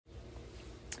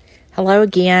Hello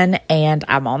again, and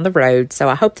I'm on the road, so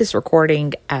I hope this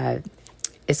recording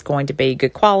is going to be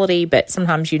good quality, but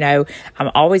sometimes,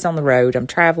 I'm always on the road. I'm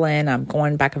traveling, I'm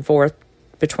going back and forth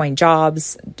between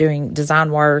jobs, doing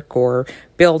design work or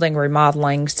building,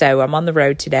 remodeling, so I'm on the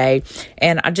road today,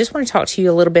 and I just want to talk to you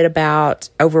a little bit about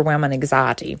overwhelm and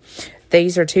anxiety.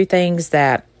 These are two things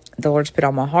that the Lord's put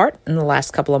on my heart in the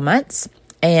last couple of months,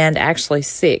 and actually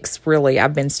 6, really.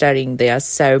 I've been studying this,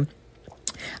 so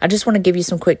I just want to give you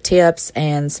some quick tips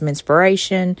and some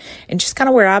inspiration and just kind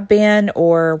of where I've been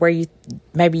or where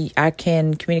maybe I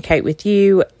can communicate with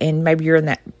you and maybe you're in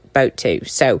that boat too.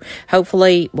 So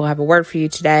hopefully we'll have a word for you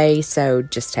today. So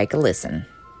just take a listen.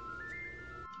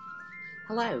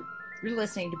 Hello, you're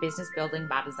listening to Business Building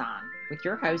by Design with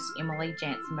your host, Emily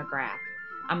Jansen McGrath.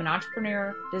 I'm an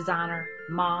entrepreneur, designer,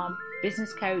 mom,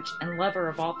 business coach, and lover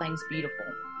of all things beautiful.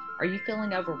 Are you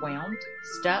feeling overwhelmed,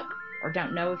 stuck, or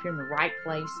don't know if you're in the right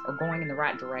place or going in the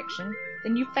right direction?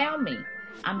 Then you found me.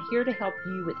 I'm here to help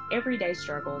you with everyday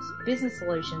struggles, business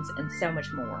solutions, and so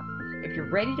much more. If you're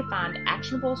ready to find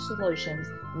actionable solutions,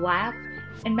 laugh,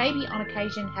 and maybe on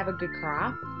occasion have a good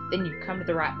cry, then you've come to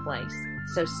the right place.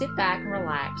 So sit back and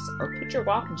relax or put your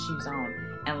walking shoes on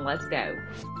and let's go.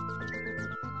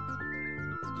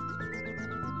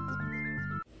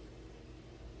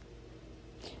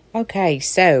 Okay,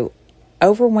 so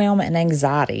overwhelm and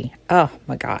anxiety. Oh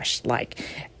my gosh.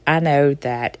 I know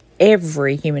that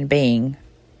every human being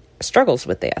struggles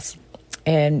with this,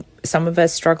 and some of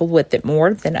us struggle with it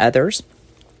more than others,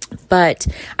 but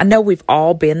I know we've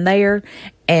all been there,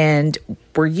 and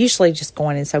we're usually just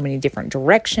going in so many different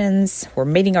directions. We're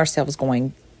meeting ourselves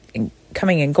coming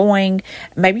and going.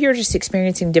 Maybe you're just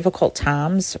experiencing difficult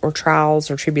times or trials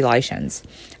or tribulations.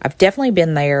 I've definitely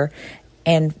been there,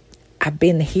 and I've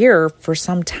been here for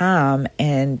some time,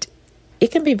 and it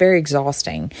can be very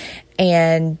exhausting.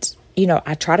 And,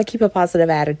 I try to keep a positive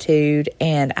attitude,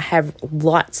 and I have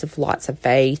lots of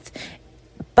faith,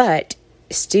 but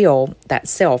still that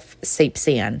self seeps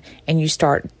in, and you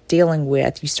start getting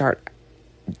these,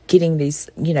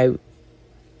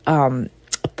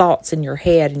 thoughts in your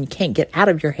head, and you can't get out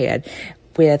of your head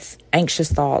with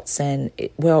anxious thoughts and,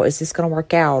 is this going to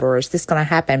work out, or is this going to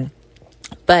happen?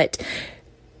 But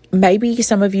maybe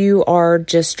some of you are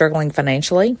just struggling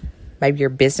financially. Maybe your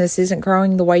business isn't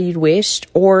growing the way you'd wished,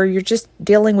 or you're just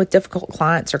dealing with difficult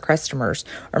clients or customers,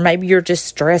 or maybe you're just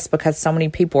stressed because so many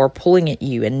people are pulling at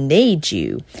you and need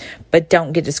you, but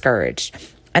don't get discouraged.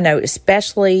 I know,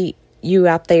 especially you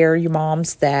out there, you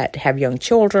moms that have young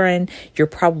children, you're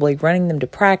probably running them to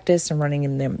practice and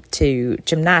running them to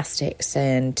gymnastics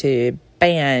and to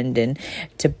band and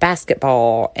to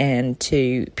basketball and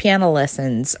to piano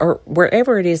lessons or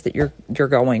wherever it is that you're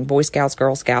going, Boy Scouts,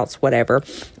 Girl Scouts, whatever.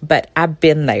 But I've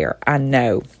been there. I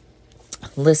know.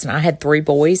 Listen, I had 3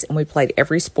 boys, and we played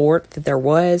every sport that there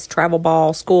was, travel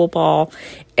ball, school ball,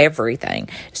 everything.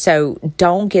 So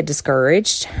don't get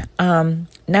discouraged. Know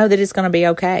that it's going to be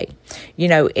okay.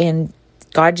 And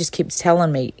God just keeps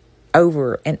telling me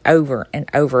over and over and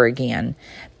over again.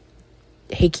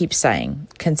 He keeps saying,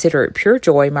 consider it pure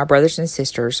joy, my brothers and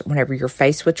sisters, whenever you're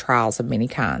faced with trials of many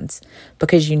kinds,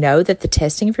 because you know that the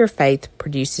testing of your faith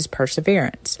produces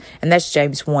perseverance. And that's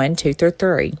James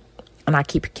 1:2-3. And I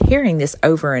keep hearing this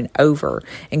over and over.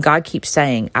 And God keeps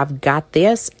saying, I've got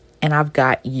this and I've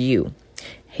got you.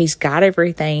 He's got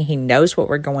everything. He knows what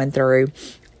we're going through.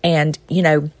 And,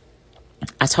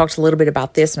 I talked a little bit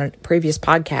about this in a previous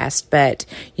podcast, but,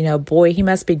 boy, he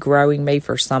must be growing me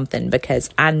for something, because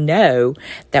I know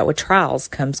that with trials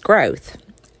comes growth.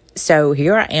 So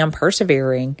here I am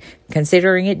persevering,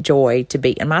 considering it joy to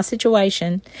be in my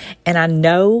situation. And I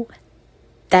know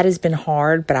that has been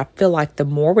hard, but I feel like the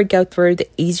more we go through, the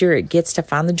easier it gets to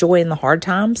find the joy in the hard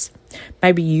times.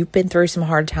 Maybe you've been through some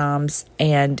hard times,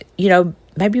 and,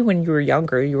 maybe when you were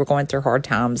younger, you were going through hard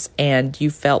times and you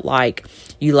felt like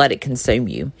you let it consume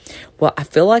you. Well, I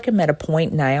feel like I'm at a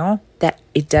point now that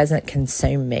it doesn't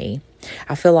consume me.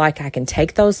 I feel like I can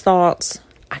take those thoughts,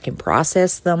 I can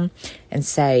process them and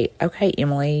say, okay,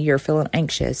 Emily, you're feeling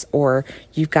anxious, or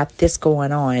you've got this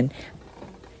going on.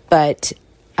 But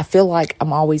I feel like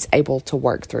I'm always able to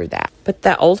work through that. But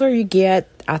the older you get,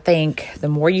 I think the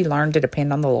more you learn to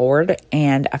depend on the Lord,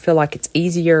 and I feel like it's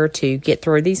easier to get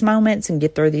through these moments and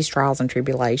get through these trials and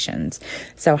tribulations.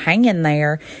 So hang in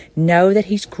there, know that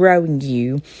He's growing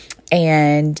you,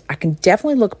 and I can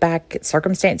definitely look back at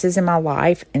circumstances in my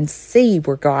life and see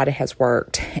where God has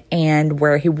worked and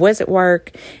where He was at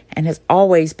work and has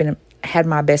always had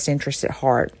my best interest at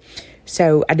heart.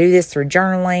 So I do this through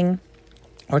journaling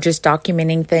or just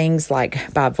documenting things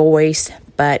like by voice.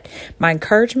 But my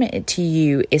encouragement to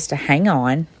you is to hang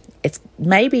on, It's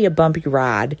maybe a bumpy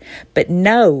ride, but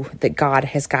know that God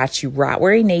has got you right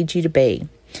where he needs you to be.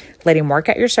 Let him work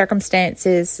out your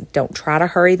circumstances. Don't try to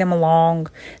hurry them along.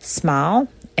 Smile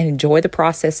and enjoy the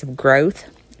process of growth,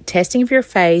 testing of your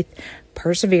faith,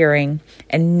 persevering,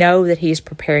 and know that he is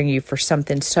preparing you for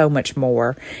something so much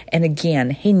more. And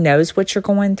again, he knows what you're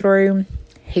going through.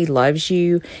 He loves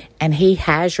you, and he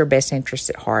has your best interest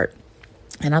at heart.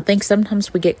 And I think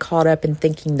sometimes we get caught up in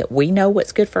thinking that we know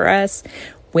what's good for us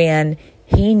when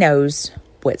he knows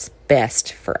what's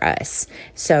best for us.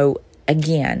 So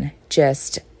again,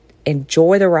 just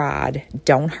enjoy the ride.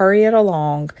 Don't hurry it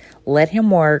along. Let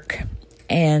him work.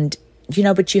 And,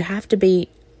 but you have to be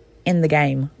in the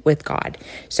game with God.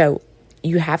 So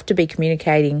you have to be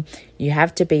communicating. You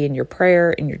have to be in your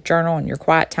prayer, in your journal, in your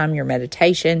quiet time, your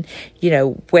meditation,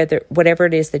 whatever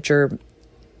it is that you're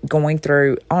going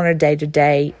through on a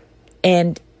day-to-day.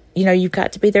 And, you've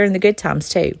got to be there in the good times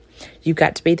too. You've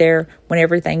got to be there when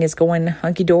everything is going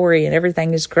hunky-dory and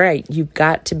everything is great. You've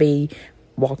got to be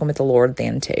walking with the Lord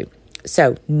then too.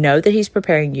 So know that he's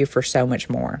preparing you for so much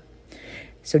more.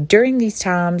 So during these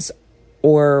times,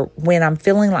 or when I'm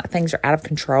feeling like things are out of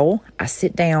control, I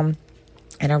sit down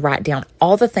and I write down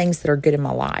all the things that are good in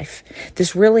my life.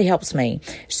 This really helps me.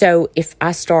 So if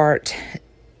I start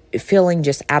feeling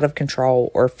just out of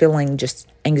control or feeling just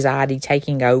anxiety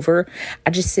taking over,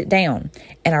 I just sit down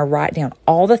and I write down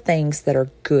all the things that are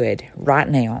good right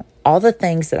now, all the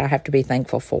things that I have to be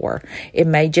thankful for. It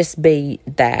may just be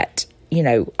that,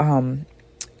 I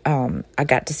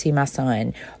got to see my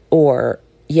son, or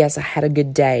yes, I had a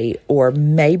good day, or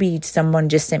maybe someone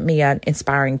just sent me an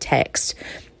inspiring text.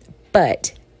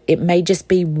 But it may just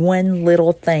be one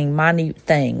little thing, minute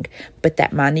thing, but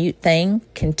that minute thing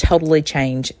can totally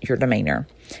change your demeanor.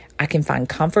 I can find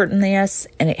comfort in this,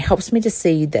 and it helps me to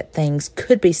see that things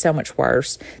could be so much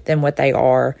worse than what they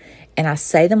are. And I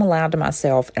say them aloud to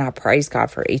myself, and I praise God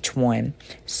for each one.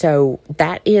 So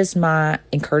that is my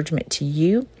encouragement to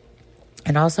you,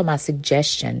 and also my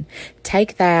suggestion.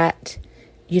 Take that,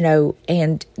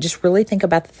 and just really think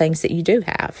about the things that you do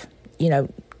have.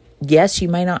 Yes, you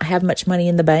may not have much money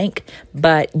in the bank,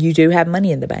 but you do have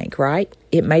money in the bank, right?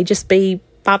 It may just be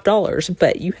 $5,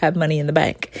 but you have money in the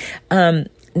bank.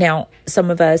 Now,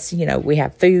 some of us, we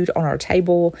have food on our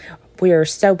table. We are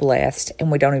so blessed,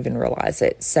 and we don't even realize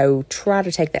it. So try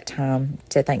to take that time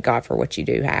to thank God for what you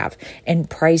do have and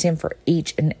praise him for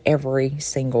each and every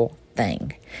single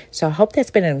thing. So I hope that's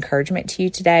been an encouragement to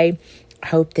you today. I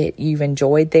hope that you've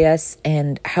enjoyed this,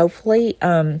 and hopefully,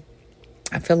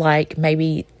 I feel like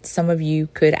maybe some of you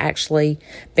could actually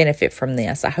benefit from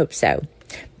this. I hope so.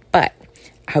 But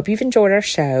I hope you've enjoyed our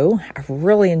show. I've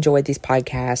really enjoyed these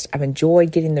podcasts. I've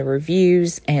enjoyed getting the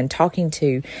reviews and talking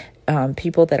to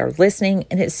people that are listening.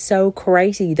 And it's so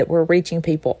crazy that we're reaching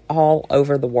people all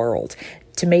over the world.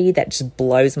 To me, that just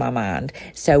blows my mind.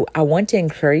 So I want to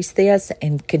increase this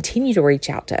and continue to reach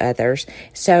out to others.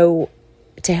 So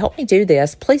to help me do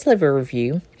this, please leave a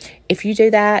review. If you do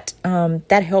that,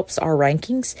 that helps our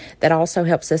rankings. That also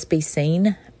helps us be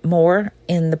seen more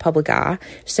in the public eye.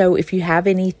 So if you have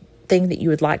anything that you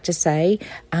would like to say,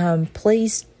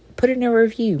 please put it in a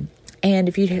review. And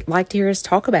if you'd like to hear us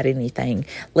talk about anything,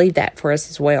 leave that for us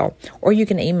as well. Or you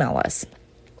can email us.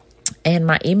 And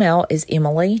my email is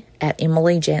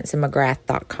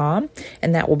emily@emilyjansenmcgrath.com.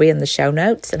 And that will be in the show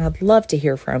notes. And I'd love to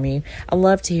hear from you. I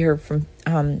love to hear from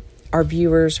our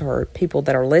viewers or people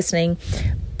that are listening,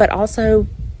 but also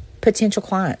potential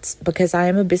clients, because I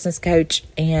am a business coach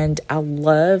and I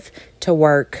love to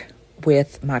work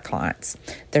with my clients.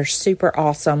 They're super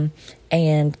awesome,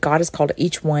 and God has called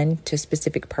each one to a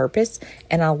specific purpose,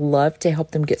 and I love to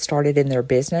help them get started in their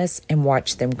business and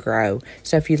watch them grow.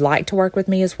 So if you'd like to work with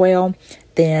me as well,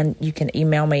 then you can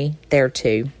email me there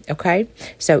too. Okay.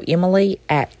 So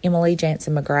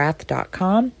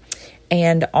Emily@emilyjansenmcgrath.com.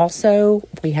 And also,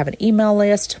 we have an email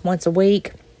list once a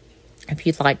week. If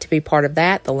you'd like to be part of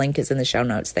that, the link is in the show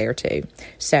notes there too.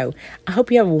 So I hope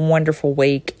you have a wonderful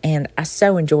week, and I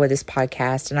so enjoy this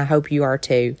podcast, and I hope you are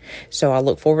too. So I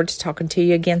look forward to talking to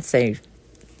you again soon.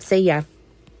 See ya.